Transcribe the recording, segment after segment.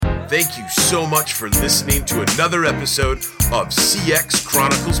Thank you so much for listening to another episode of CX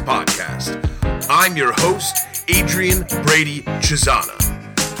Chronicles Podcast. I'm your host, Adrian Brady Chisana.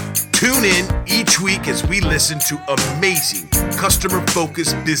 Tune in each week as we listen to amazing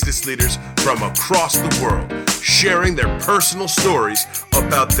customer-focused business leaders from across the world, sharing their personal stories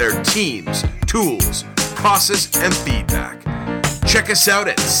about their teams, tools, process, and feedback. Check us out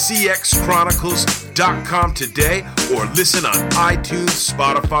at cxchronicles.com today or listen on iTunes,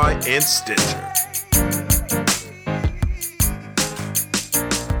 Spotify, and Stitcher.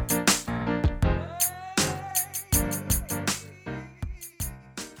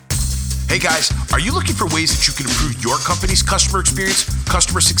 Hey guys, are you looking for ways that you can improve your company's customer experience,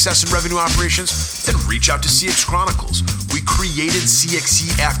 customer success, and revenue operations? Then reach out to CX Chronicles. We created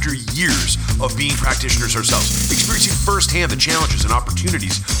CXC after years of being practitioners ourselves, experiencing firsthand the challenges and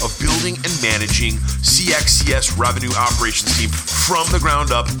opportunities of building and managing CXCS revenue operations team from the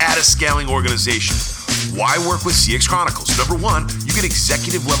ground up at a scaling organization. Why work with CX Chronicles? Number one, you get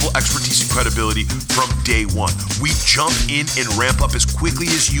executive level expertise and credibility from day one. We jump in and ramp up as quickly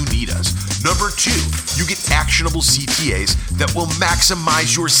as you need us. Number two, you get actionable CTAs that will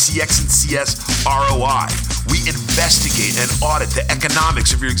maximize your CX and CS ROI. We investigate and audit the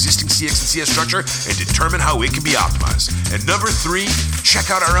economics of your existing CX and CS structure and determine how it can be optimized. And number three, check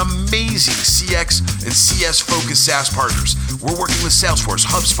out our amazing CX and CS focused SaaS partners. We're working with Salesforce,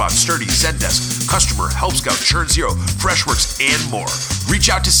 HubSpot, Sturdy, Zendesk, Customer, Help Scout, Churn Zero, Freshworks, and more. Reach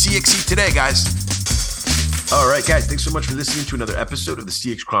out to CXC today, guys. All right, guys, thanks so much for listening to another episode of the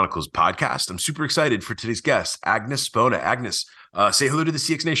CX Chronicles podcast. I'm super excited for today's guest, Agnes Spona. Agnes, say hello to the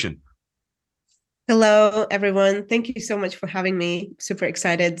CX Nation. Hello, everyone. Thank you so much for having me. Super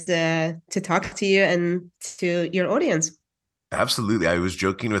excited to talk to you and to your audience. Absolutely. I was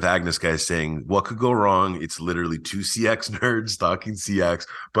joking with Agnes, guys, saying, what could go wrong? It's literally two CX nerds talking CX.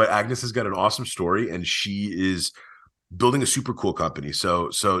 But Agnes has got an awesome story, and she is building a super cool company.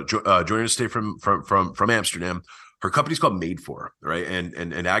 So joining us today from Amsterdam. Her company's called Made For, right?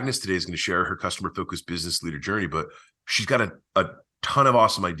 And Agnes today is going to share her customer-focused business leader journey, but she's got a ton of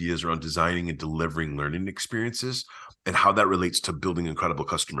awesome ideas around designing and delivering learning experiences and how that relates to building incredible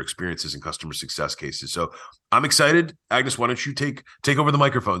customer experiences and customer success cases. So I'm excited. Agnes, why don't you take over the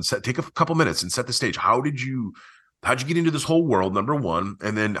microphone, take a couple minutes and set the stage. How'd you get into this whole world, number one?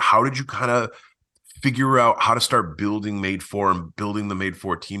 And then how did you kind of figure out how to start building Made For and building the Made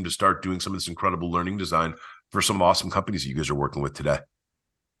For team to start doing some of this incredible learning design for some awesome companies that you guys are working with today?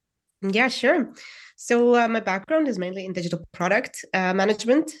 Yeah, sure. So my background is mainly in digital product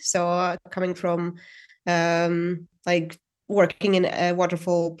management. So coming from like working in a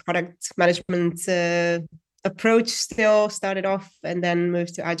waterfall product management approach, still started off and then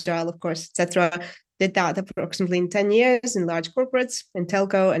moved to Agile, of course, etc. Did that approximately in 10 years in large corporates, in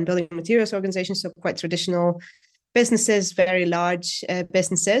telco and building materials organizations. So quite traditional businesses, very large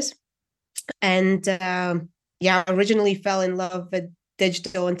businesses. And originally fell in love with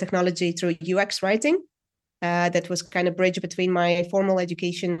digital and technology through UX writing. That was kind of bridge between my formal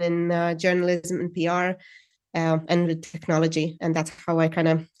education in journalism and PR and with technology. And that's how I kind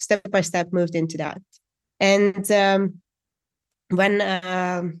of step by step moved into that. And when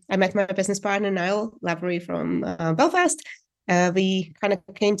I met my business partner, Niall Lavery from Belfast, we kind of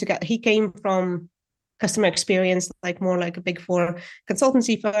came together. He came from customer experience, more like a big four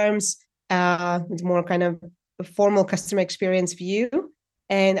consultancy firms, with more kind of a formal customer experience view.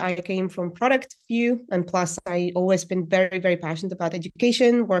 And I came from product view. And plus, I always been very, very passionate about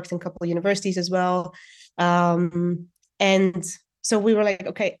education, worked in a couple of universities as well. And so we were like,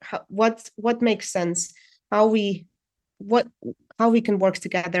 okay, what makes sense? How we can work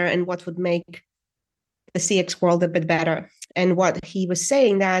together and what would make the CX world a bit better. And what he was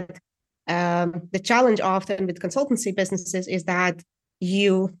saying that the challenge often with consultancy businesses is that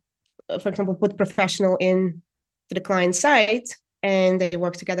you, for example, put professional in to the client side and they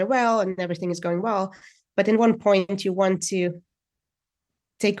work together well and everything is going well. But in one point, you want to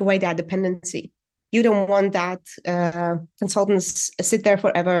take away that dependency. You don't want that consultants sit there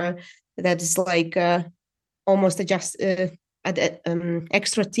forever. That is like almost an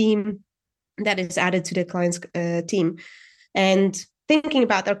extra team that is added to the client's team. And thinking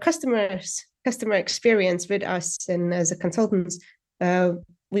about our customer experience with us and as a consultants,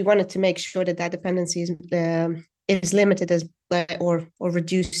 we wanted to make sure that dependency is limited or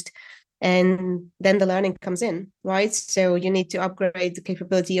reduced. And then the learning comes in, right? So you need to upgrade the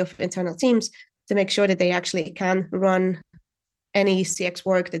capability of internal teams to make sure that they actually can run any CX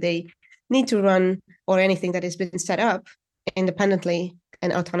work that they need to run or anything that has been set up independently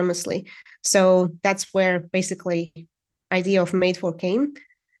and autonomously. So that's where basically idea of Made For came.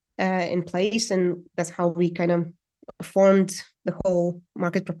 in place, and that's how we kind of formed the whole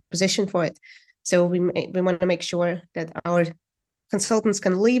market proposition for it. So we want to make sure that our consultants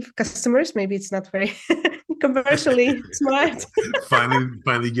can leave customers. Maybe it's not very commercially smart.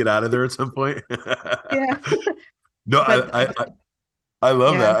 finally get out of there at some point. Yeah. No, But I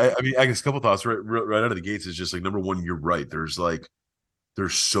love yeah. that. I mean, I guess a couple thoughts right out of the gates is just like, number one, you're right. There's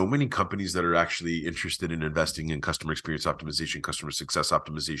so many companies that are actually interested in investing in customer experience optimization, customer success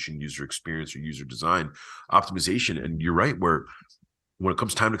optimization, user experience or user design optimization. And you're right, where when it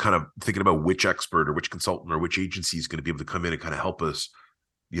comes time to kind of thinking about which expert or which consultant or which agency is going to be able to come in and kind of help us,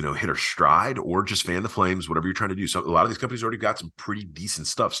 hit our stride or just fan the flames, whatever you're trying to do. So a lot of these companies already got some pretty decent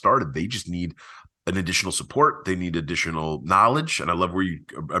stuff started. They just need an additional support. They need additional knowledge. And I love where you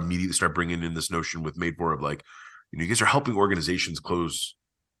immediately start bringing in this notion with Made For of like, you guys are helping organizations close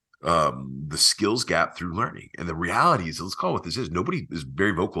the skills gap through learning. And the reality is, let's call it what this is. Nobody is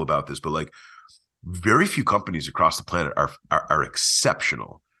very vocal about this, but like very few companies across the planet are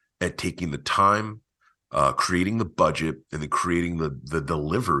exceptional at taking the time, creating the budget, and then creating the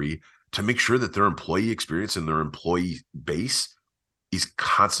delivery to make sure that their employee experience and their employee base is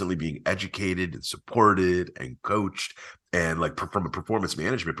constantly being educated and supported and coached, and like from a performance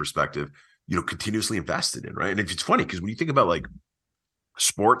management perspective, continuously invested in, right? And it's funny because when you think about like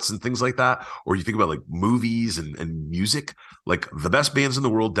sports and things like that, or you think about like movies and music, like the best bands in the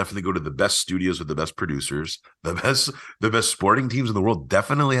world definitely go to the best studios with the best producers. The best sporting teams in the world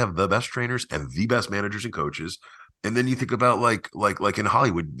definitely have the best trainers and the best managers and coaches. And then you think about like in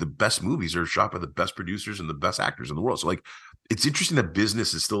Hollywood, the best movies are shot by the best producers and the best actors in the world. So like it's interesting that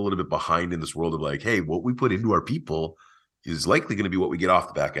business is still a little bit behind in this world of like, hey, what we put into our people is likely going to be what we get off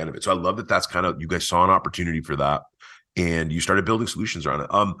the back end of it. So I love that that's kind of, you guys saw an opportunity for that and you started building solutions around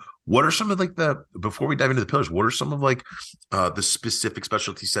it. What are some of like before we dive into the pillars, what are some of like the specific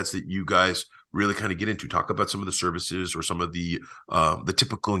specialty sets that you guys really kind of get into? Talk about some of the services or some of the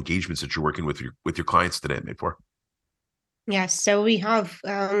typical engagements that you're working with your clients today at Made For. Yeah, so we have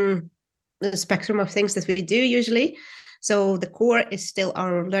the spectrum of things that we do usually. So the core is still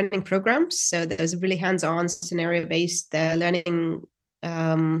our learning programs. So there's really hands-on, scenario-based learning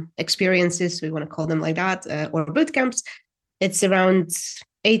experiences, we want to call them like that, or boot camps. It's around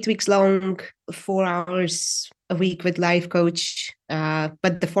 8 weeks long, 4 hours a week with live coach.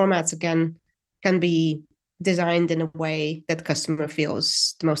 But the formats, again, can be designed in a way that customer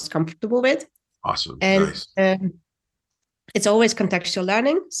feels the most comfortable with. Awesome. And nice. It's always contextual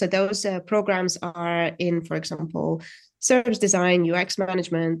learning. So those programs are in, for example, service design, UX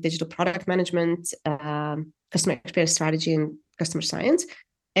management, digital product management, customer experience strategy, and customer science.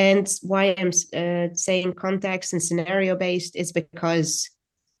 And why I'm saying context and scenario based is because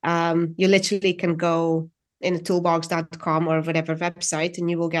you literally can go in a toolbox.com or whatever website and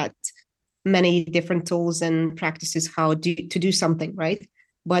you will get many different tools and practices how to do something, right?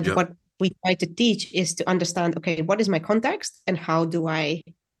 But Yep. What we try to teach is to understand, okay, what is my context and how do I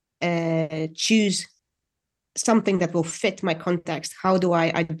choose something that will fit my context? How do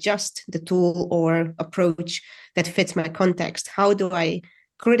I adjust the tool or approach that fits my context? How do I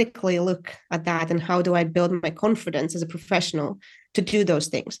critically look at that? And how do I build my confidence as a professional to do those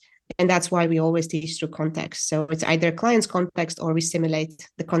things? And that's why we always teach through context. So it's either a client's context or we simulate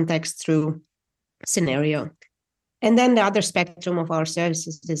the context through scenario. And then the other spectrum of our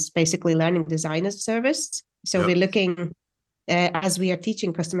services is basically learning design as a service. So Yep. we're looking, as we are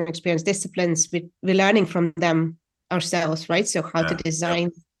teaching customer experience disciplines, we're learning from them ourselves, right? So how to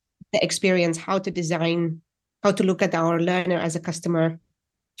design the experience, how to look at our learner as a customer.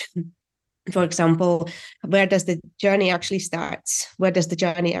 For example, where does the journey actually start? Where does the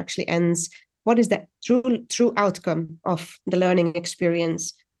journey actually ends? What is the true outcome of the learning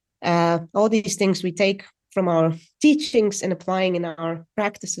experience? All these things we take from our teachings and applying in our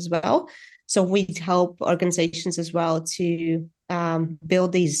practice as well. So we help organizations as well to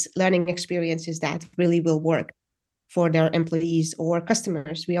build these learning experiences that really will work for their employees or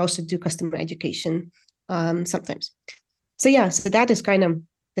customers. We also do customer education sometimes. So yeah, so that is kind of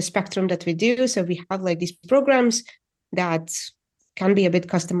the spectrum that we do. So we have like these programs that can be a bit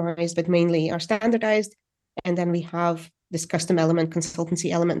customized, but mainly are standardized. And then we have this custom element,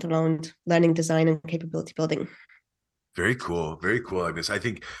 consultancy element around learning design and capability building. Very cool. Very cool, Agnes. I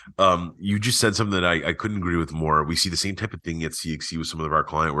think you just said something that I couldn't agree with more. We see the same type of thing at CXC with some of our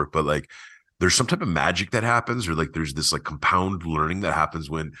client work, but like there's some type of magic that happens, or like there's this like compound learning that happens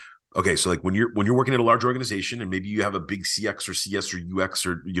when, okay, so like when you're working at a large organization and maybe you have a big CX or CS or UX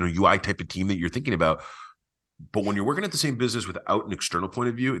or UI type of team that you're thinking about, but when you're working at the same business without an external point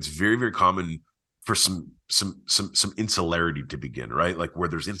of view, it's very, very common for some insularity to begin, right? Like where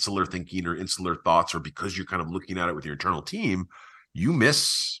there's insular thinking or insular thoughts, or because you're kind of looking at it with your internal team, you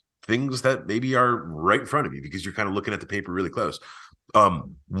miss things that maybe are right in front of you because you're kind of looking at the paper really close.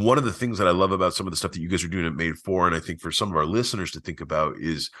 One of the things that I love about some of the stuff that you guys are doing at Made For, and I think for some of our listeners to think about,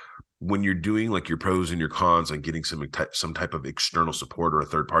 is when you're doing like your pros and your cons on getting some type of external support or a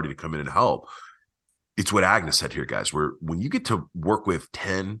third party to come in and help. It's what Agnes said here, guys, where when you get to work with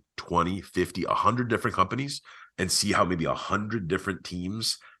 10, 20, 50, 100 different companies and see how maybe 100 different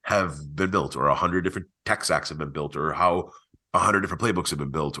teams have been built, or 100 different tech stacks have been built, or how 100 different playbooks have been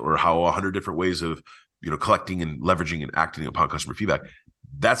built, or how 100 different ways of, collecting and leveraging and acting upon customer feedback,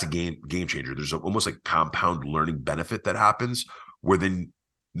 that's a game changer. There's almost like compound learning benefit that happens, where then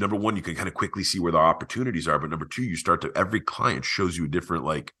number one, you can kind of quickly see where the opportunities are, but number two, you start to, every client shows you a different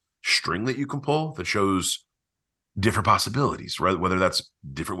like string that you can pull that shows different possibilities, right? Whether that's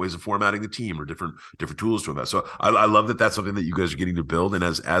different ways of formatting the team or different tools to invest. So I love that that's something that you guys are getting to build. And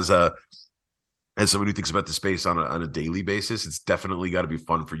as someone who thinks about the space on a daily basis, it's definitely got to be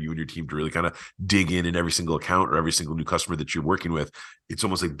fun for you and your team to really kind of dig in every single account or every single new customer that you're working with. It's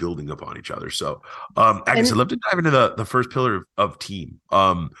almost like building upon each other. So Agnes, I'd love to dive into the first pillar of team.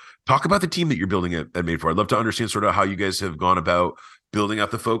 Talk about the team that you're building at Made For. I'd love to understand sort of how you guys have gone about building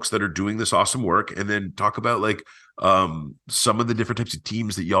out the folks that are doing this awesome work, and then talk about like some of the different types of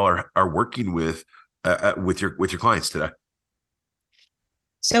teams that y'all are working with your clients today.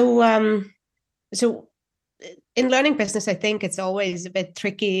 So in learning business, I think it's always a bit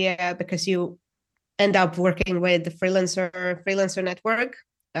tricky because you end up working with the freelancer network.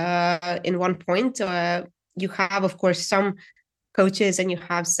 In one point, you have, of course, some coaches and you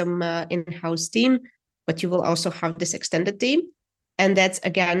have some in-house team, but you will also have this extended team. And that's,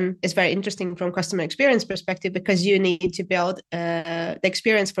 again, is very interesting from customer experience perspective, because you need to build the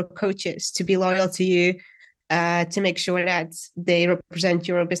experience for coaches to be loyal to you, to make sure that they represent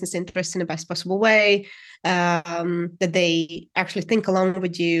your business interests in the best possible way, that they actually think along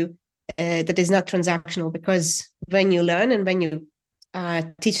with you, that is not transactional. Because when you learn and when you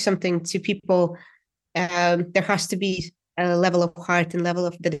teach something to people, there has to be a level of heart and level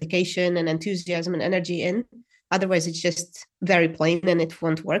of dedication and enthusiasm and energy in. Otherwise, it's just very plain and it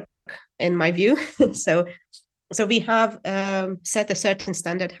won't work, in my view. So we have set a certain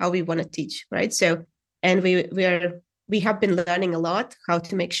standard how we want to teach, right? So, and we have been learning a lot how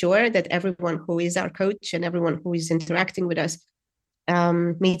to make sure that everyone who is our coach and everyone who is interacting with us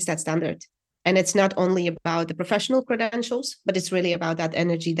meets that standard. And it's not only about the professional credentials, but it's really about that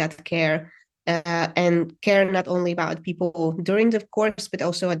energy, that care, and care not only about people during the course, but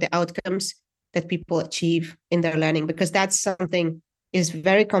also at the outcomes that people achieve in their learning, because that's something is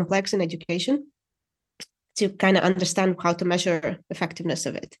very complex in education, to kind of understand how to measure effectiveness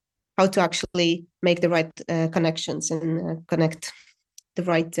of it, how to actually make the right connections and connect the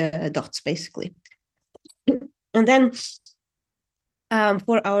right dots, basically. And then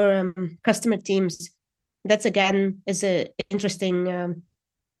for our customer teams, that's again is a interesting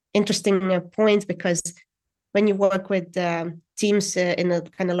point, because when you work with teams in a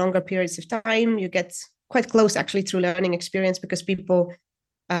kind of longer periods of time, you get quite close actually through learning experience, because people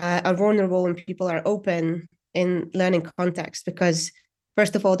are vulnerable and people are open in learning context, because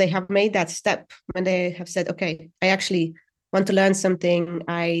first of all, they have made that step when they have said, okay, I actually want to learn something,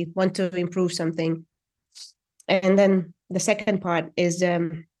 I want to improve something. And then the second part is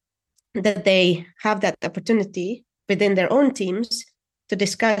that they have that opportunity within their own teams to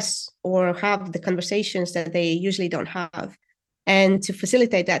discuss or have the conversations that they usually don't have, and to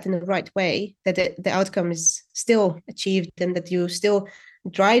facilitate that in the right way, that the outcome is still achieved and that you still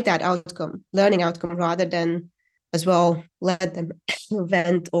drive that outcome, learning outcome, rather than as well let them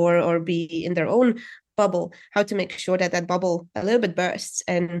vent or be in their own bubble. How to make sure that bubble a little bit bursts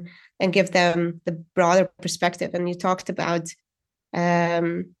and give them the broader perspective. And you talked about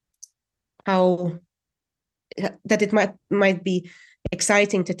how that it might be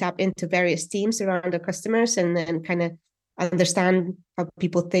exciting to tap into various teams around the customers and kind of understand how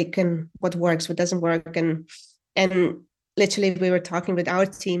people think and what works, what doesn't work. And literally we were talking with our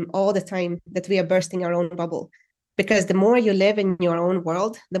team all the time that we are bursting our own bubble, because the more you live in your own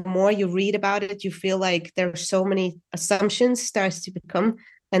world, the more you read about it, you feel like there are so many assumptions starts to become,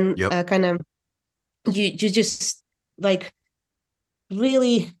 and kind of you just like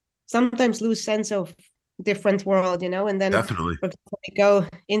really sometimes lose sense of different world, and then Definitely we go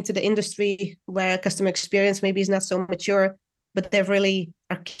into the industry where customer experience maybe is not so mature, but they really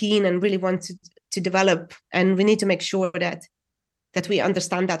are keen and really want to develop, and we need to make sure that we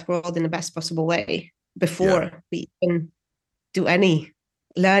understand that world in the best possible way before we even do any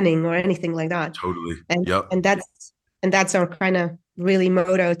learning or anything like that. Totally. And Yep. and that's our kind of really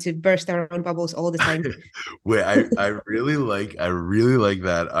motto, to burst our own bubbles all the time. Wait, I really like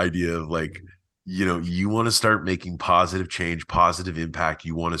that idea of like, you want to start making positive change, positive impact.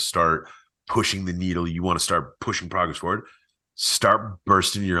 You want to start pushing the needle. You want to start pushing progress forward. Start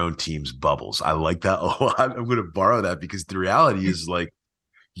bursting your own team's bubbles. I like that a lot. I'm going to borrow that because the reality is like,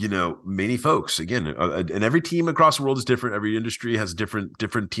 many folks again, and every team across the world is different. Every industry has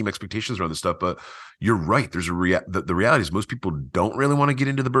different team expectations around this stuff. But you're right. There's the reality is most people don't really want to get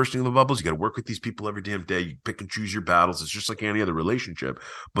into the bursting of the bubbles. You got to work with these people every damn day. You pick and choose your battles. It's just like any other relationship.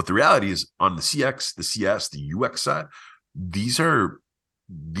 But the reality is on the CX, the CS, the UX side, these are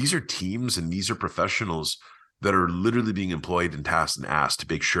teams and these are professionals that are literally being employed and tasked and asked to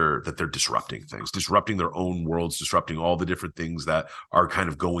make sure that they're disrupting things, disrupting their own worlds, disrupting all the different things that are kind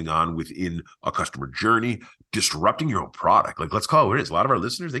of going on within a customer journey, disrupting your own product. Like, let's call it what it is. A lot of our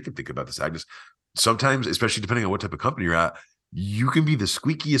listeners, they can think about this, Agnes. Sometimes, especially depending on what type of company you're at, you can be the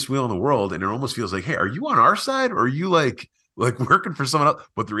squeakiest wheel in the world. And it almost feels like, hey, are you on our side? Or are you like working for someone else?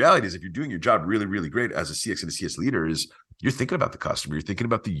 But the reality is, if you're doing your job really, really great as a CX and a CS leader, is you're thinking about the customer, you're thinking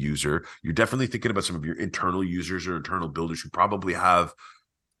about the user, you're definitely thinking about some of your internal users or internal builders who probably have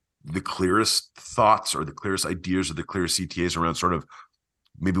the clearest thoughts or the clearest ideas or the clearest CTAs around sort of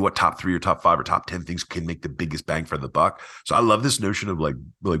maybe what top 3 or top 5 or top 10 things can make the biggest bang for the buck. So I love this notion of like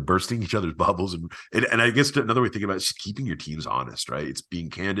bursting each other's bubbles. And I guess another way of thinking about it is just keeping your teams honest, right? It's being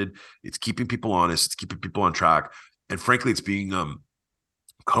candid. It's keeping people honest. It's keeping people on track. And frankly, it's being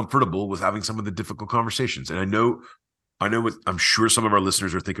comfortable with having some of the difficult conversations. And I know I'm sure some of our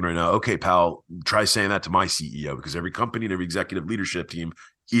listeners are thinking right now, okay, pal, try saying that to my CEO, because every company and every executive leadership team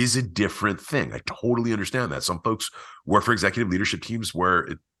is a different thing. I totally understand that. Some folks work for executive leadership teams where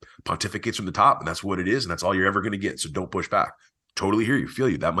it pontificates from the top, and that's what it is, and that's all you're ever going to get. So don't push back. Totally hear you, feel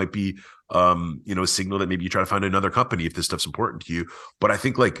you. That might be, a signal that maybe you try to find another company if this stuff's important to you. But I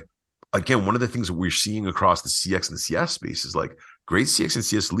think, like, again, one of the things that we're seeing across the CX and the CS space is like great CX and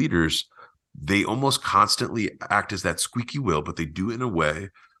CS leaders, they almost constantly act as that squeaky wheel, but they do it in a way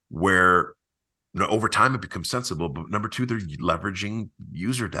where, over time it becomes sensible. But number 2, they're leveraging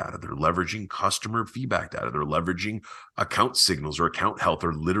user data. They're leveraging customer feedback data. They're leveraging account signals or account health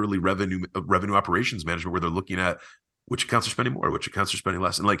or literally revenue operations management, where they're looking at which accounts are spending more, which accounts are spending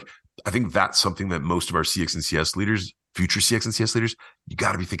less. And like, I think that's something that most of our CX and CS leaders, future CX and CS leaders, you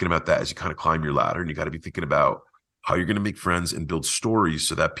got to be thinking about that as you kind of climb your ladder, and you got to be thinking about how you're going to make friends and build stories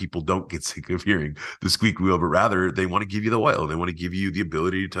so that people don't get sick of hearing the squeak wheel, but rather they want to give you the oil. They want to give you the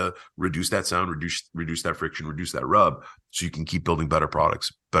ability to reduce that sound, reduce that friction, reduce that rub, so you can keep building better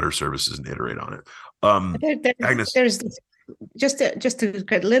products, better services, and iterate on it. Agnes, there's just to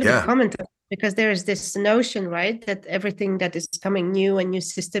get a little bit comment, because there's this notion, right, that everything that is coming new, a new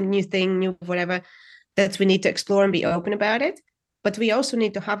system, new thing, new whatever, that we need to explore and be open about it. But we also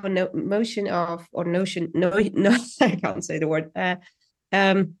need to have a notion, I can't say the word.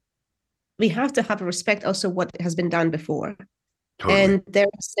 We have to have a respect also what has been done before. Totally. And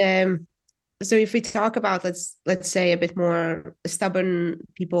there's, so if we talk about, let's say a bit more stubborn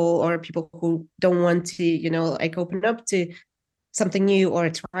people, or people who don't want to, like open up to something new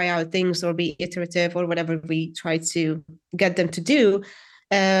or try out things or be iterative or whatever we try to get them to do,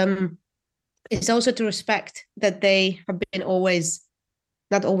 it's also to respect that they have been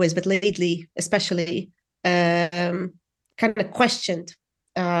not always, but lately especially, kind of questioned.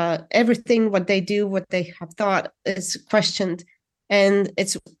 Everything, what they do, what they have thought is questioned. And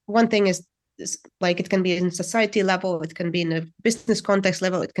it's one thing is like, it can be in society level, it can be in a business context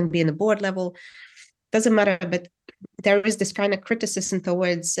level, it can be in a board level, doesn't matter. But there is this kind of criticism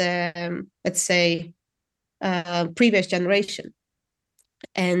towards, let's say, previous generation.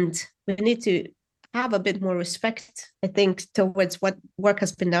 And we need to have a bit more respect, I think, towards what work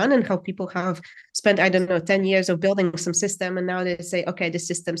has been done and how people have spent, 10 years of building some system. And now they say, okay, this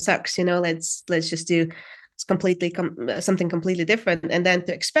system sucks, let's just do something completely different. And then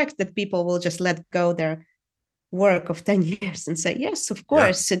to expect that people will just let go their work of 10 years and say, yes, of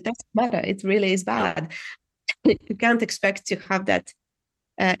course, it doesn't matter. It really is bad. You can't expect to have that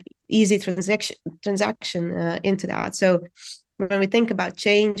easy transaction into that. So when we think about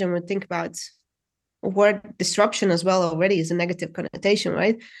change and we think about word disruption as well, already is a negative connotation,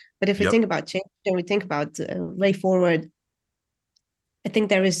 right? But if we think about change and we think about way forward, I think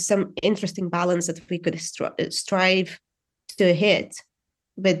there is some interesting balance that we could strive to hit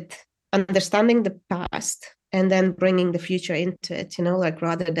with understanding the past and then bringing the future into it, like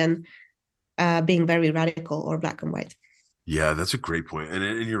rather than being very radical or black and white. Yeah, that's a great point.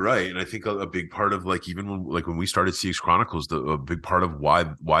 And you're right. And I think a big part of like even when we started CX Chronicles, a big part of why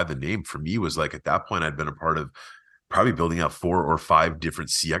the name for me was like at that point I'd been a part of probably building out 4 or 5 different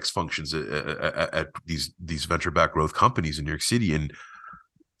CX functions at these venture-backed growth companies in New York City. And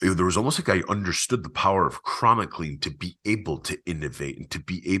there was almost like I understood the power of Chronicling to be able to innovate and to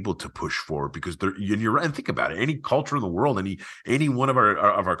be able to push forward, because there, and you're right. And think about it, any culture in the world, any one of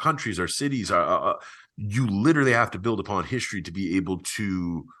our countries, our cities, you literally have to build upon history to be able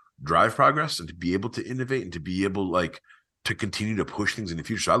to drive progress and to be able to innovate and to be able like to continue to push things in the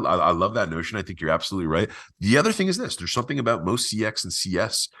future. So I love that notion. I think you're absolutely right. The other thing is this: there's something about most CX and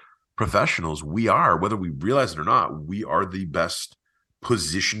CS professionals. We are, whether we realize it or not, we are the best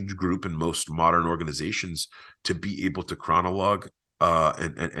positioned group in most modern organizations to be able to chronologue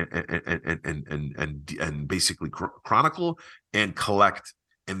and basically chronicle and collect,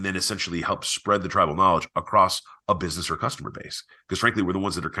 and then essentially help spread the tribal knowledge across a business or customer base. Because frankly, we're the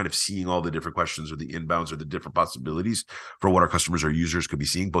ones that are kind of seeing all the different questions or the inbounds or the different possibilities for what our customers or users could be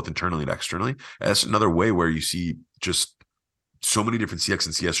seeing, both internally and externally. And that's another way where you see just so many different CX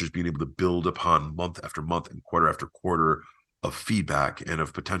and CSers being able to build upon month after month and quarter after quarter of feedback and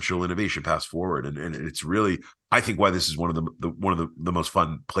of potential innovation paths forward. And it's really, I think, why this is one of the most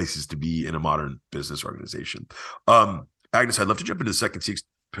fun places to be in a modern business organization. Agnes, I'd love to jump into the second CX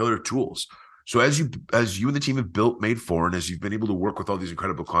pillar, tools. So as you and the team have built Made For, and as you've been able to work with all these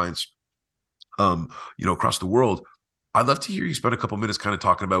incredible clients, across the world, I'd love to hear you spend a couple minutes kind of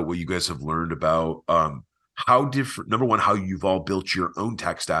talking about what you guys have learned about how different, number one, how you've all built your own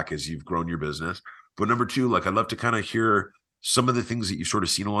tech stack as you've grown your business. But number two, like, I'd love to kind of hear some of the things that you've sort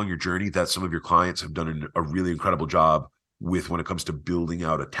of seen along your journey that some of your clients have done a really incredible job with when it comes to building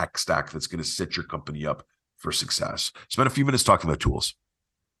out a tech stack that's going to set your company up for success. Spend a few minutes talking about tools.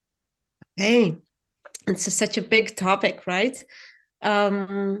 Hey, it's such a big topic, right?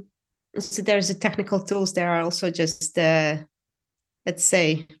 So there's the technical tools. There are also just, let's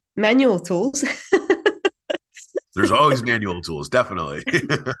say, manual tools. There's always manual tools, definitely.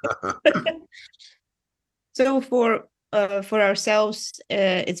 So for ourselves,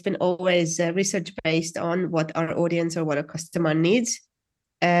 it's been always research based on what our audience or what a customer needs,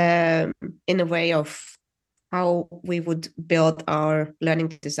 in a way of how we would build our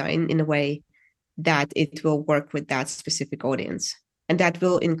learning design in a way that it will work with that specific audience. And that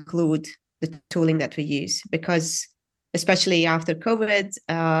will include the tooling that we use, because especially after COVID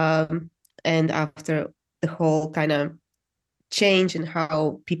and after the whole kind of change in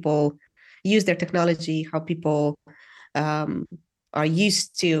how people use their technology, how people are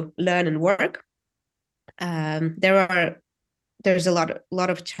used to learn and work, there's a lot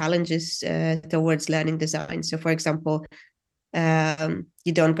of challenges towards learning design. So, for example,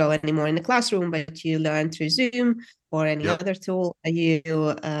 you don't go anymore in the classroom, but you learn through Zoom or any other tool.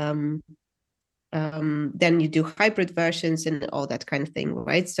 Then you do hybrid versions and all that kind of thing,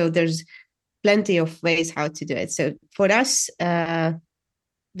 right? So there's plenty of ways how to do it. So for us, the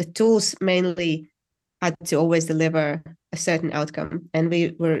tools mainly had to always deliver a certain outcome, and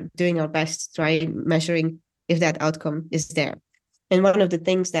we were doing our best to try measuring if that outcome is there. And one of the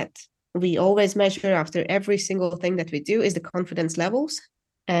things that we always measure after every single thing that we do is the confidence levels,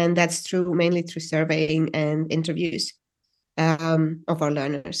 and that's true mainly through surveying and interviews of our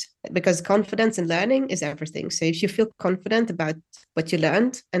learners, because confidence in learning is everything. So if you feel confident about what you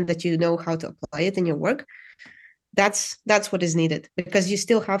learned and that you know how to apply it in your work, that's what is needed, because you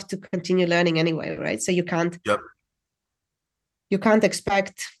still have to continue learning anyway, right? So you can't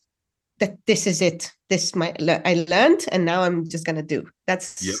expect that this is it. I learned and now I'm just gonna do.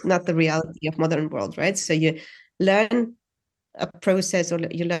 That's not the reality of modern world, right? So you learn a process or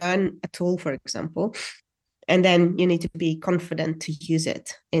you learn a tool, for example, and then you need to be confident to use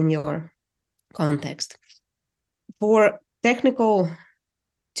it in your context. For technical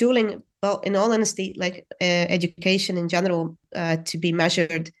tooling, well, in all honesty, like education in general, to be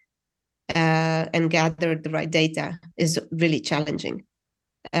measured and gather the right data is really challenging,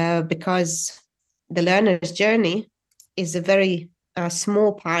 because the learner's journey is a very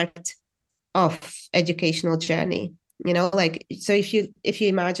small part of educational journey. Like, so if you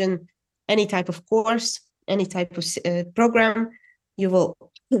imagine any type of course, any type of program, you will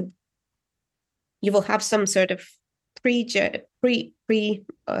have some sort of pre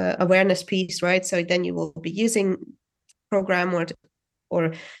awareness piece, right? So then you will be using program and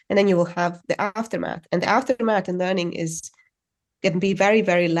then you will have the aftermath, and the aftermath in learning can be very,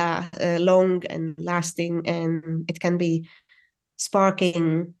 very long and lasting, and it can be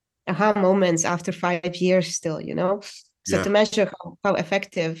sparking aha moments after 5 years still, So to measure how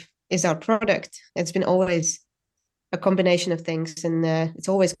effective is our product, it's been always a combination of things, and it's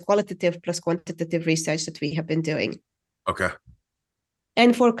always qualitative plus quantitative research that we have been doing. Okay.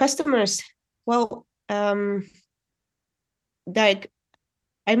 And for customers, well, like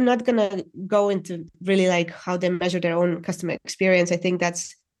I'm not gonna go into really like how they measure their own customer experience. I think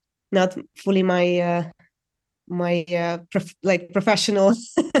that's not fully my professional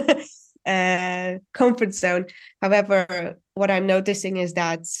comfort zone. However, what I'm noticing is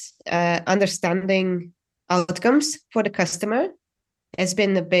that understanding outcomes for the customer has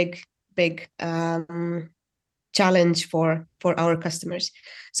been a big challenge for our customers.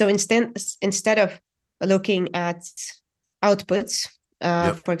 So instead of looking at outputs,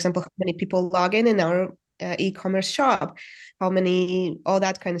 for example, how many people log in our e-commerce shop, how many, all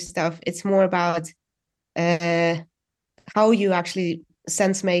that kind of stuff, it's more about how you actually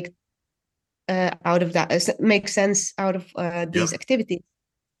make sense out of these activities,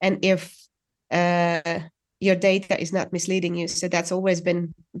 and if your data is not misleading you. So that's always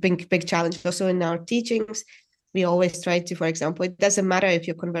been big challenge. Also in our teachings, we always try to, for example, it doesn't matter if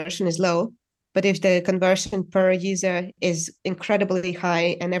your conversion is low, but if the conversion per user is incredibly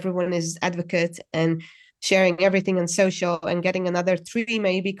high and everyone is advocate and sharing everything on social and getting another 3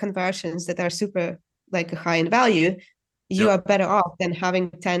 maybe conversions that are super like high in value, you are better off than having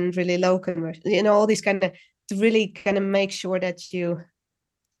 10 really low conversions. All these kind of, to really kind of make sure that you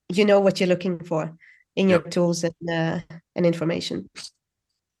know what you're looking for in your tools and information.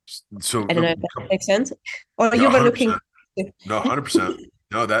 So I don't know if that makes sense. Or you were 100%. looking. No, 100%.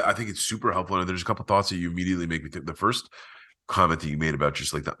 No, that I think it's super helpful. And there's a couple thoughts that you immediately make me think. The first comment that you made about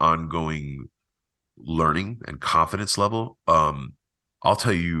just like the ongoing learning and confidence level. I'll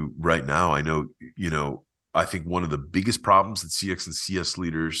tell you right now, I know, I think one of the biggest problems that CX and CS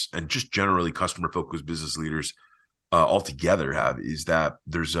leaders and just generally customer focused business leaders altogether have is that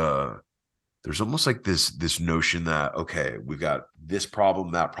there's almost like this notion that, okay, we've got this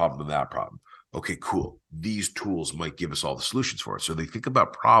problem, that problem, and that problem. Okay, cool. These tools might give us all the solutions for it. So they think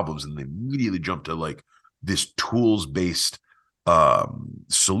about problems and they immediately jump to like this tools-based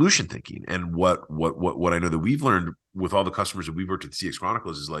solution thinking. And what I know that we've learned with all the customers that we've worked at CX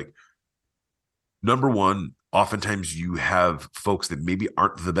Chronicles is like, number one, oftentimes you have folks that maybe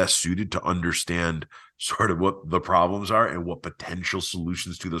aren't the best suited to understand sort of what the problems are and what potential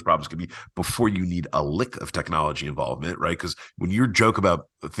solutions to those problems could be before you need a lick of technology involvement, right? Because when you joke about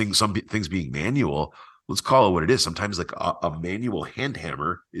some things being manual, let's call it what it is. Sometimes like a manual hand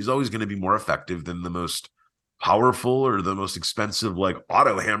hammer is always going to be more effective than the most powerful or the most expensive like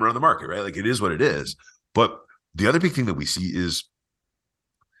auto hammer on the market, right? Like it is what it is. But the other big thing that we see is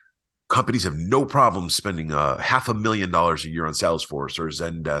companies have no problem spending $500,000 a year on Salesforce or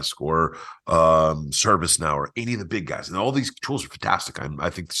Zendesk or ServiceNow or any of the big guys. And all these tools are fantastic. I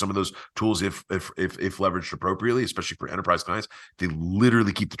think some of those tools, if leveraged appropriately, especially for enterprise clients, they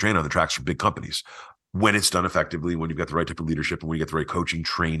literally keep the train on the tracks for big companies. When it's done effectively, when you've got the right type of leadership and when you get the right coaching,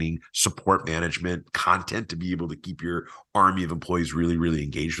 training, support management, content to be able to keep your army of employees really, really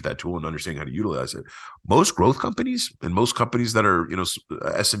engaged with that tool and understanding how to utilize it. Most growth companies and most companies that are,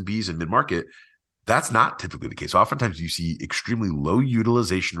 SMBs and mid-market, that's not typically the case. Oftentimes you see extremely low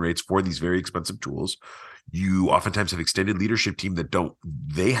utilization rates for these very expensive tools. You oftentimes have extended leadership team that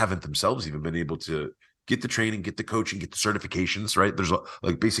they haven't themselves even been able to get the training, get the coaching, get the certifications, right? There's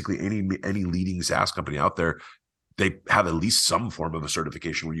like basically any leading SaaS company out there, they have at least some form of a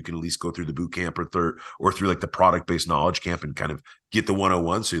certification where you can at least go through the boot camp or through like the product-based knowledge camp and kind of get the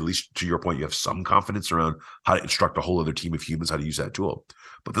 101. So at least to your point, you have some confidence around how to instruct a whole other team of humans how to use that tool.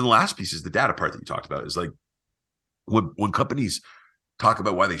 But then the last piece is the data part that you talked about is like when companies talk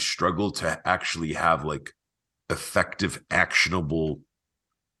about why they struggle to actually have like effective, actionable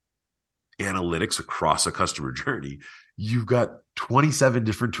analytics across a customer journey, you've got 27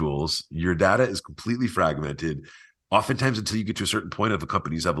 different tools. Your data is completely fragmented. Oftentimes, until you get to a certain point of a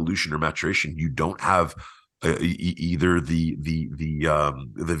company's evolution or maturation, you don't have either the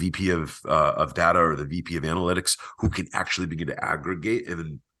VP of data or the VP of analytics who can actually begin to aggregate and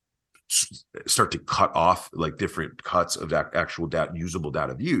then start to cut off like different cuts of that actual data, usable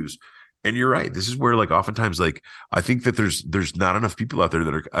data views. And you're right. This is where, like, oftentimes, like, I think that there's not enough people out there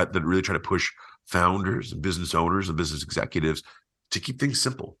that really try to push founders and business owners and business executives to keep things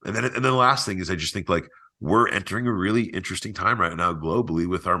simple. And then the last thing is, I just think like we're entering a really interesting time right now globally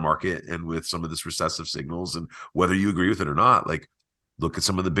with our market and with some of this recessive signals. And whether you agree with it or not, like, look at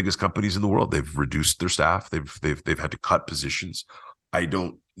some of the biggest companies in the world. They've reduced their staff. They've had to cut positions. I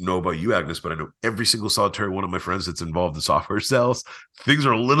don't know about you, Agnes, but I know every single solitary one of my friends that's involved in software sales. Things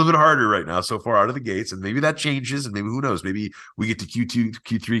are a little bit harder right now so far out of the gates, and maybe that changes, and maybe who knows? Maybe we get to Q2,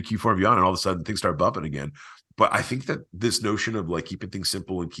 Q3, Q4 and beyond, and all of a sudden things start bumping again. But I think that this notion of like keeping things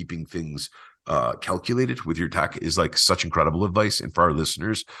simple and keeping things calculated with your tech is like such incredible advice. And for our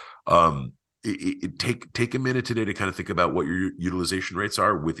listeners, take a minute today to kind of think about what your utilization rates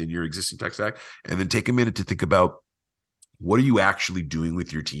are within your existing tech stack, and then take a minute to think about what are you actually doing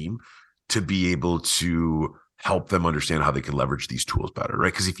with your team to be able to help them understand how they can leverage these tools better,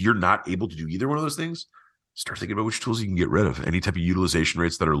 right? Because if you're not able to do either one of those things, start thinking about which tools you can get rid of. Any type of utilization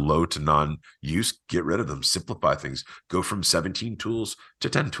rates that are low to non-use, get rid of them. Simplify things. Go from 17 tools to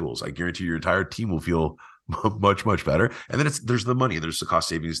 10 tools. I guarantee your entire team will feel much, much better. And then there's the money, there's the cost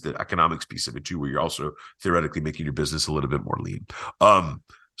savings, the economics piece of it too, where you're also theoretically making your business a little bit more lean.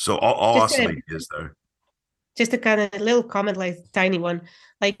 So all awesome ideas there. Just a kind of little comment, like tiny one,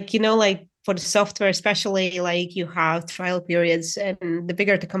 like, like for the software, especially, like you have trial periods, and the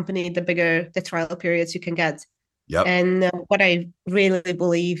bigger the company, the bigger the trial periods you can get. Yep. And what I really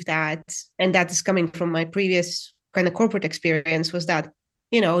believe that, and that is coming from my previous kind of corporate experience, was that,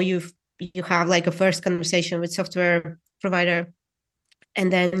 you have like a first conversation with software provider,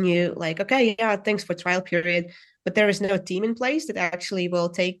 and then you like, okay, yeah, thanks for trial period, but there is no team in place that actually will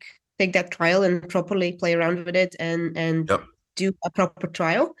take that trial and properly play around with it and yep. do a proper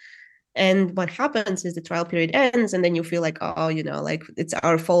trial. And what happens is the trial period ends, and then you feel like, oh, like it's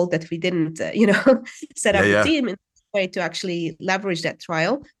our fault that we didn't, set up the team in a way to actually leverage that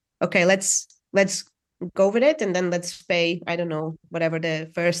trial. Okay, let's go with it, and then let's pay, I don't know, whatever the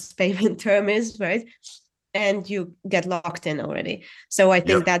first payment term is, right? And you get locked in already. So I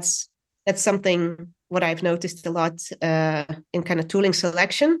think that's something what I've noticed a lot in kind of tooling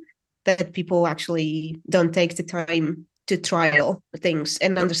selection, that people actually don't take the time to trial things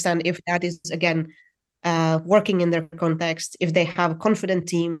and understand if that is, again, working in their context, if they have a confident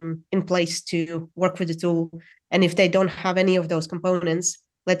team in place to work with the tool. And if they don't have any of those components,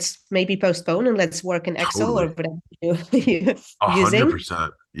 let's maybe postpone and let's work in Excel or whatever you're using. 100%.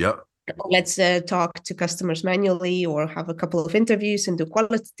 Yep. Let's talk to customers manually, or have a couple of interviews and do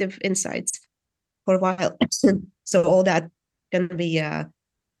qualitative insights for a while. So all that can be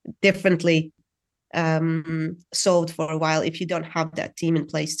differently solved for a while if you don't have that team in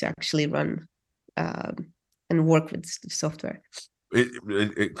place to actually run and work with the software.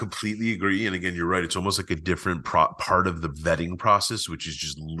 I completely agree. And again, you're right. It's almost like a different part of the vetting process, which is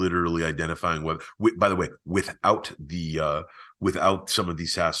just literally identifying whether, by the way, without some of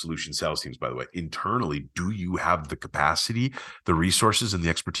these SaaS solution sales teams, by the way, internally, do you have the capacity, the resources, and the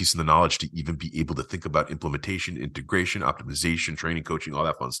expertise and the knowledge to even be able to think about implementation, integration, optimization, training, coaching, all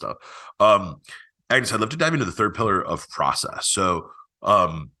that fun stuff? Agnes, I'd love to dive into the third pillar of process. So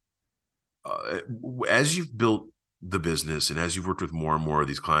as you've built the business and as you've worked with more and more of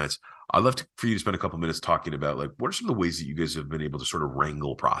these clients, I'd love for you to spend a couple minutes talking about like what are some of the ways that you guys have been able to sort of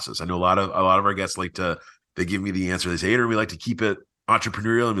wrangle process. I know a lot of our guests they give me the answer. They say, Adrian, we like to keep it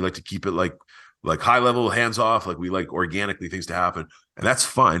entrepreneurial and we like to keep it like high level, hands off, like we like organically things to happen. And that's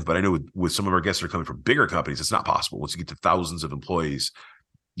fine. But I know with some of our guests that are coming from bigger companies, it's not possible. Once you get to thousands of employees,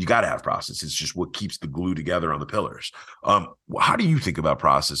 you got to have process. It's just what keeps the glue together on the pillars. How do you think about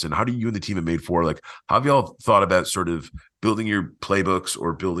process, and how do you and the team at Made For, like, how have y'all thought about sort of building your playbooks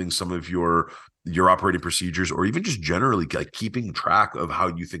or building some of your operating procedures, or even just generally like keeping track of how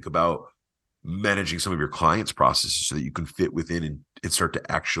you think about managing some of your clients' processes so that you can fit within and start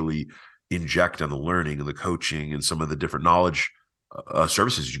to actually inject on the learning and the coaching and some of the different knowledge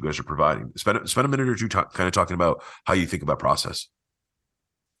services you guys are providing? Spend a minute or two kind of talking about how you think about process.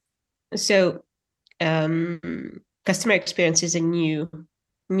 So customer experience is a new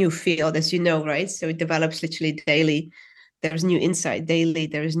field, as you know, right? So it develops literally daily. There's new insight daily.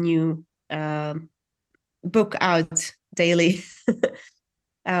 There's new book out daily.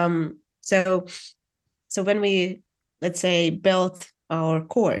 So when we, let's say, built our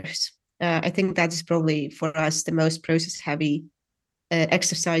course, I think that is probably for us the most process heavy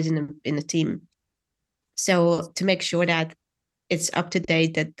exercise in the team. So to make sure that it's up to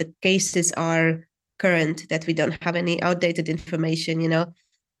date, that the cases are current, that we don't have any outdated information,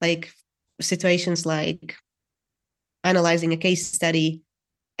 like situations like analyzing a case study,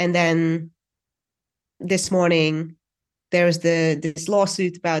 and then this morning there's this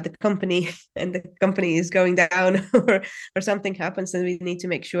lawsuit about the company and the company is going down or something happens, and we need to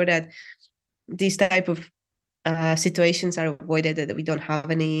make sure that these type of situations are avoided, that we don't have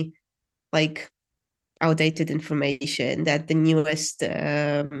any like outdated information, that the newest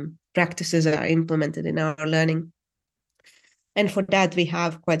practices are implemented in our learning. And for that, we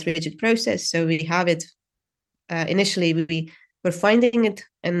have quite rigid process. So we have it initially, we're finding it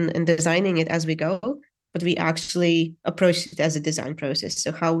and designing it as we go, but we actually approach it as a design process.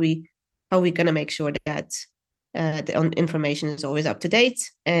 So how we going to make sure that the information is always up to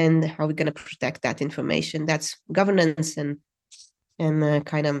date, and how we're going to protect that information. That's governance and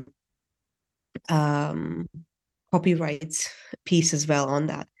kind of copyright piece as well on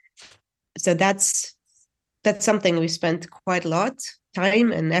that. So that's something we spent quite a lot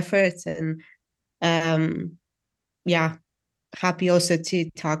time and effort, and happy also to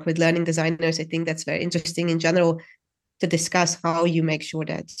talk with learning designers. I think that's very interesting in general to discuss how you make sure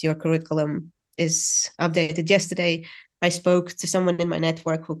that your curriculum is updated. Yesterday, I spoke to someone in my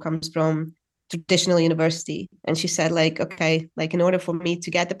network who comes from traditional university, and she said, like, okay, like in order for me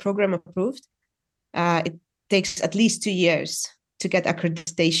to get the program approved, it takes at least 2 years to get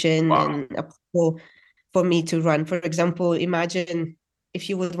accreditation and approval for me to run. For example, imagine if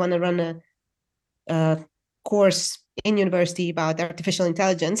you would want to run a course in university about artificial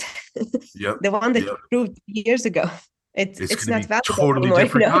intelligence, the one that you approved years ago, it's not valid totally anymore,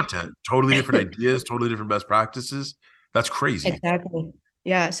 different content, totally different ideas, totally different best practices. That's crazy. Exactly.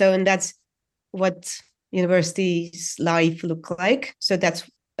 Yeah. So, and that's what university's life look like. So that's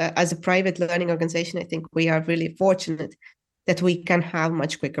as a private learning organization, I think we are really fortunate that we can have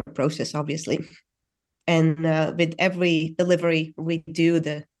much quicker process, obviously. And with every delivery, we do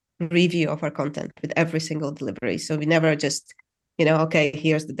the review of our content with every single delivery. So we never just, okay,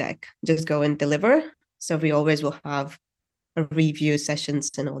 here's the deck, just go and deliver. So we always will have a review sessions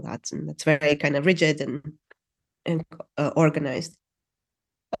and all that. And that's very kind of rigid and organized.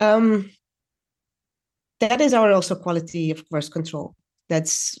 That is our also quality, of course, control.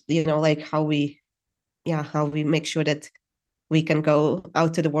 That's, like how we make sure that we can go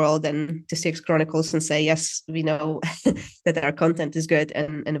out to the world and to CX Chronicles and say, yes, we know that our content is good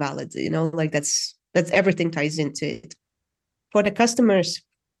and valid, like that's everything ties into it. For the customers,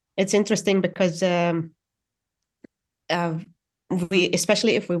 it's interesting because we,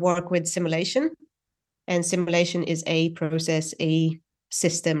 especially if we work with simulation, and simulation is a process, a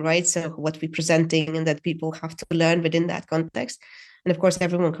system, right? So what we're presenting and that people have to learn within that context. And of course,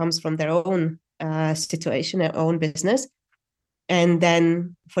 everyone comes from their own situation, their own business. And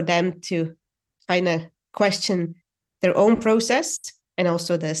then for them to kind of question their own process and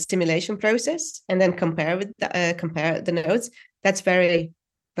also the simulation process, and then compare the notes, that's very,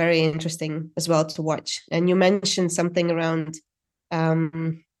 very interesting as well to watch. And you mentioned something around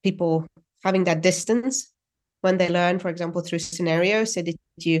people having that distance when they learn, for example, through scenarios. So that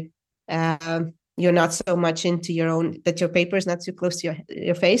you're not so much into your own, that your paper is not too close to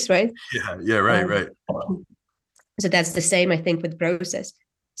your face, right? Yeah, right. So that's the same, I think, with process.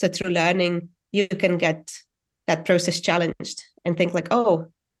 So through learning, you can get that process challenged and think like, oh,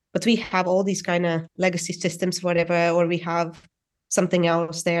 but we have all these kind of legacy systems, whatever, or we have something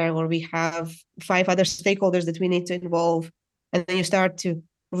else there, or we have 5 other stakeholders that we need to involve. And then you start to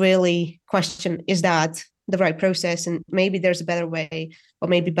really question, is that the right process? And maybe there's a better way, or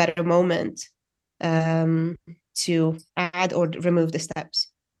maybe better moment to add or remove the steps.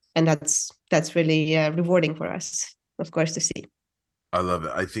 And that's really rewarding for us, of course, to see. I love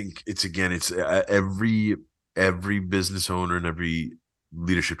it. I think it's every business owner and every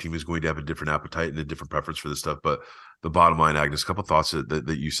leadership team is going to have a different appetite and a different preference for this stuff. But the bottom line, Agnes, a couple of thoughts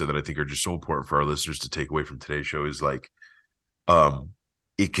that you said that I think are just so important for our listeners to take away from today's show is like,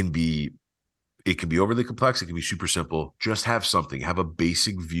 it can be overly complex. It can be super simple. Just have something, have a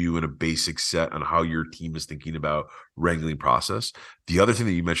basic view and a basic set on how your team is thinking about wrangling process. The other thing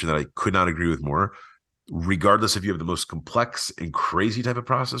that you mentioned that I could not agree with more, regardless if you have the most complex and crazy type of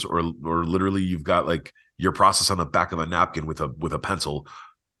process, or literally you've got like your process on the back of a napkin with a pencil,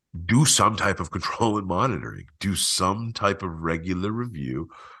 do some type of control and monitoring, do some type of regular review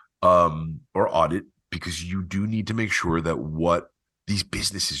or audit, because you do need to make sure that what these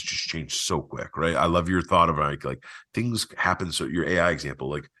businesses just change so quick, right? I love your thought of like things happen. So your AI example,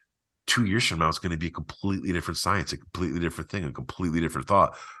 like 2 years from now, it's going to be a completely different science, a completely different thing, a completely different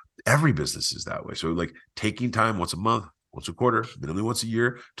thought. Every business is that way. So like taking time once a month, once a quarter, minimally once a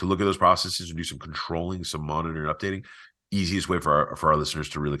year to look at those processes and do some controlling, some monitoring, updating. Easiest way for our listeners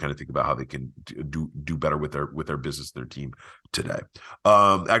to really kind of think about how they can do better with their business, their team today.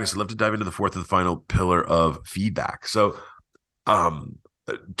 Agnes, I'd love to dive into the fourth and final pillar of feedback. So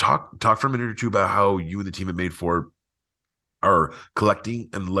talk for a minute or two about how you and the team at Made For are collecting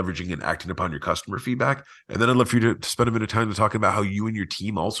and leveraging and acting upon your customer feedback. And then I'd love for you to spend a minute of time to talk about how you and your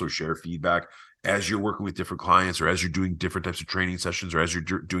team also share feedback as you're working with different clients, or as you're doing different types of training sessions, or as you're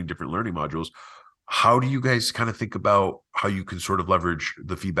doing different learning modules. How do you guys kind of think about how you can sort of leverage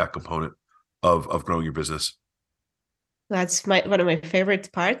the feedback component of growing your business? That's one of my favorite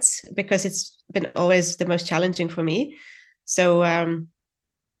parts, because it's been always the most challenging for me. So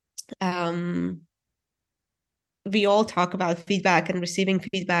we all talk about feedback and receiving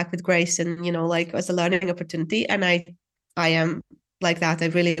feedback with grace and, like as a learning opportunity. And I am like that. I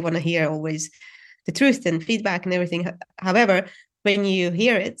really want to hear always the truth and feedback and everything. However, when you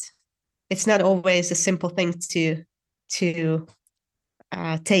hear it, it's not always a simple thing to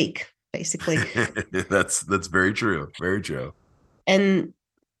take, basically. That's very true. Very true. And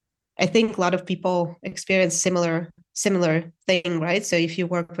I think a lot of people experience similar thing, right? So if you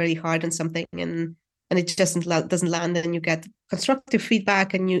work very hard on something and it just doesn't land, and you get constructive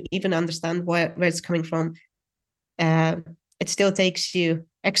feedback and you even understand where it's coming from, it still takes you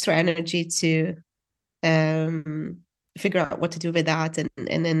extra energy to figure out what to do with that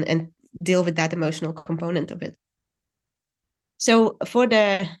and deal with that emotional component of it. So for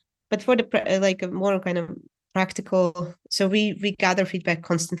the like a more kind of practical, so we gather feedback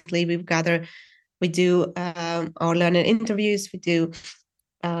constantly. We do our learner interviews. We do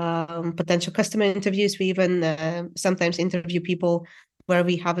potential customer interviews. We even sometimes interview people where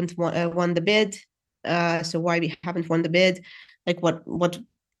we haven't won the bid. So why we haven't won the bid, like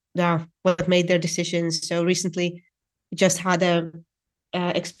what made their decisions. So recently, we just had a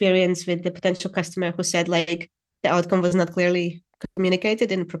experience with the potential customer who said like the outcome was not clearly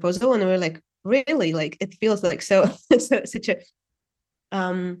communicated in the proposal, and we were like, really, like it feels like so such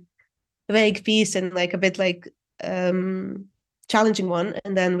a vague piece and like a bit like challenging one.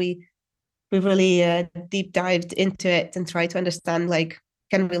 And then we really deep dived into it and tried to understand like,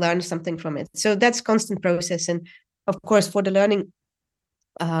 can we learn something from it? So that's constant process. And of course for the learning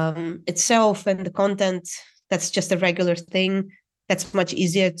itself and the content, that's just a regular thing. That's much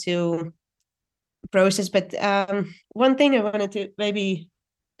easier to process. But one thing I wanted to maybe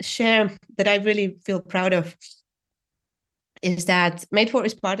share that I really feel proud of is that Made4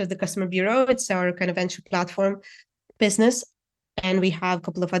 is part of the Customer Bureau. It's our kind of venture platform business. And we have a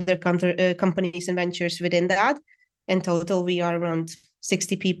couple of other companies and ventures within that. In total, we are around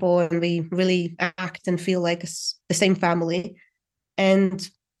 60 people, and we really act and feel like the same family. And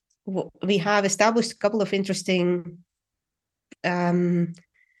we have established a couple of interesting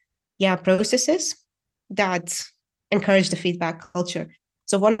processes that encourage the feedback culture.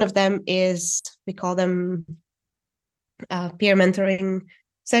 So one of them is, we call them peer mentoring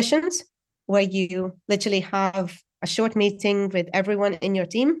sessions, where you literally have a short meeting with everyone in your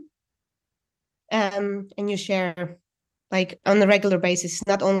team, and you share like on a regular basis,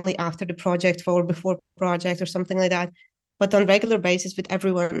 not only after the project or before project or something like that, but on regular basis with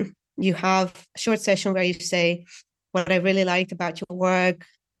everyone. You have a short session where you say what I really liked about your work,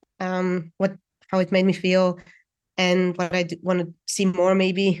 how it made me feel, and what I want to see more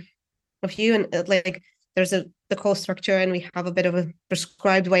maybe of you. And like there's the whole structure, and we have a bit of a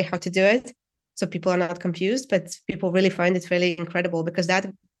prescribed way how to do it, so people are not confused. But people really find it really incredible, because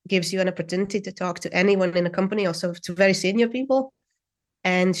that gives you an opportunity to talk to anyone in a company, also to very senior people,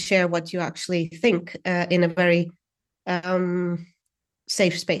 and share what you actually think in a very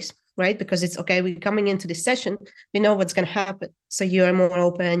safe space, right? Because it's okay, we're coming into this session, we know what's going to happen, so you're more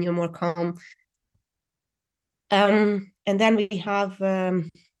open, you're more calm. And then we have from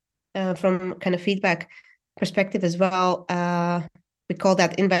kind of feedback perspective as well, we call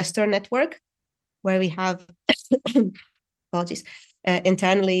that investor network, where we have apologies,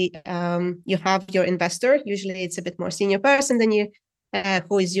 internally, you have your investor. Usually it's a bit more senior person than you,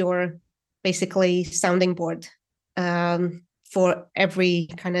 who is your basically sounding board for every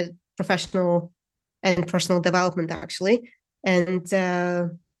kind of professional and personal development, actually. And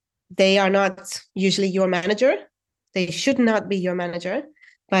they are not usually your manager. They should not be your manager,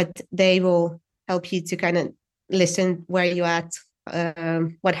 but they will help you to kind of listen where you're at,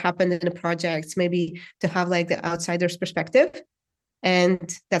 what happened in the projects, maybe to have like the outsider's perspective.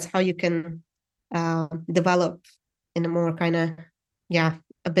 And that's how you can develop in a more kind of,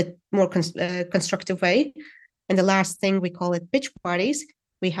 a bit more constructive way. And the last thing, we call it pitch parties.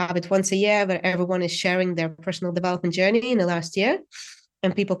 We have it once a year where everyone is sharing their personal development journey in the last year,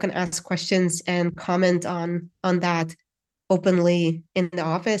 and people can ask questions and comment on that openly in the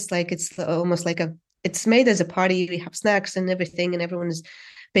office. Like it's almost like it's made as a party. We have snacks and everything, and everyone is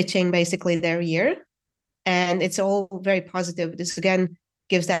pitching basically their year. And it's all very positive. This again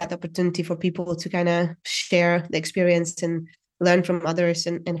gives that opportunity for people to kind of share the experience and learn from others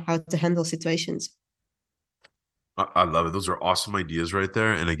and how to handle situations. I love it. Those are awesome ideas right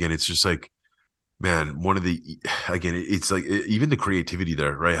there. And again, it's just like, man, it's like even the creativity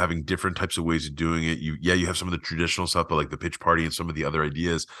there, right? Having different types of ways of doing it. You have some of the traditional stuff, but like the pitch party and some of the other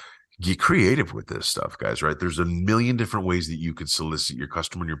ideas get creative with this stuff, guys, right? There's a million different ways that you could solicit your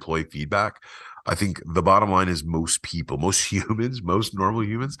customer and your employee feedback. I think the bottom line is most people, most humans, most normal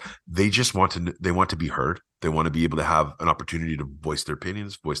humans, they just want to be heard. They want to be able to have an opportunity to voice their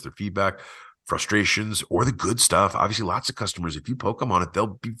opinions, voice their feedback, frustrations, or the good stuff. Obviously, lots of customers, if you poke them on it,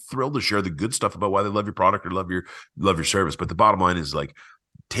 they'll be thrilled to share the good stuff about why they love your product or love your service. But the bottom line is like,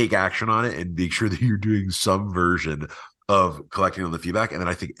 take action on it and make sure that you're doing some version of collecting on the feedback. And then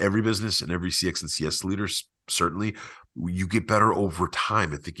I think every business and every CX and CS leader, certainly, you get better over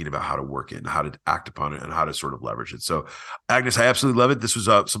time at thinking about how to work it and how to act upon it and how to sort of leverage it. So Agnes, I absolutely love it. This was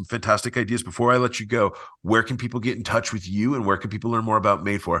some fantastic ideas. Before I let you go, where can people get in touch with you and where can people learn more about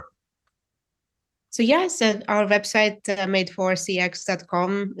Made For? So yes, our website,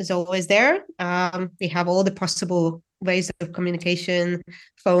 madeforcx.com, is always there. We have all the possible ways of communication,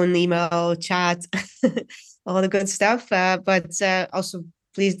 phone, email, chat, all the good stuff. But also,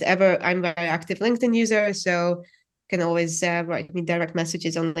 please, I'm very active LinkedIn user, so you can always write me direct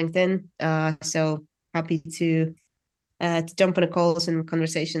messages on LinkedIn. So happy to jump on the calls and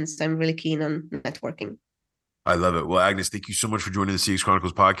conversations. I'm really keen on networking. I love it. Well, Agnes, thank you so much for joining the CX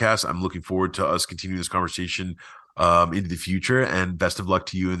Chronicles podcast. I'm looking forward to us continuing this conversation into the future, and best of luck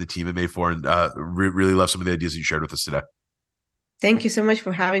to you and the team at Made For. And really love some of the ideas that you shared with us today. Thank you so much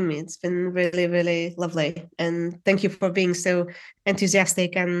for having me. It's been really, really lovely. And thank you for being so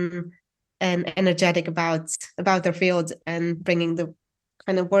enthusiastic and energetic about their field and bringing the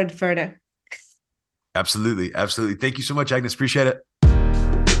kind of word further. Absolutely. Absolutely. Thank you so much, Agnes. Appreciate it.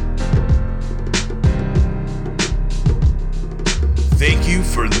 Thank you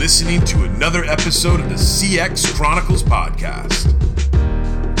for listening to another episode of the CX Chronicles podcast.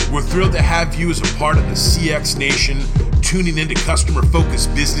 We're thrilled to have you as a part of the CX Nation, tuning into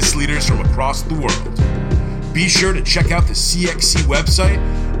customer-focused business leaders from across the world. Be sure to check out the CXC website,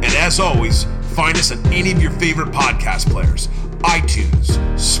 and as always, find us on any of your favorite podcast players, iTunes,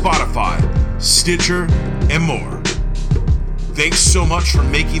 Spotify, Stitcher, and more. Thanks so much for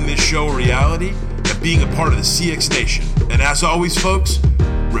making this show a reality and being a part of the CX Nation. And as always, folks,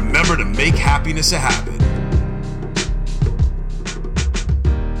 remember to make happiness a habit.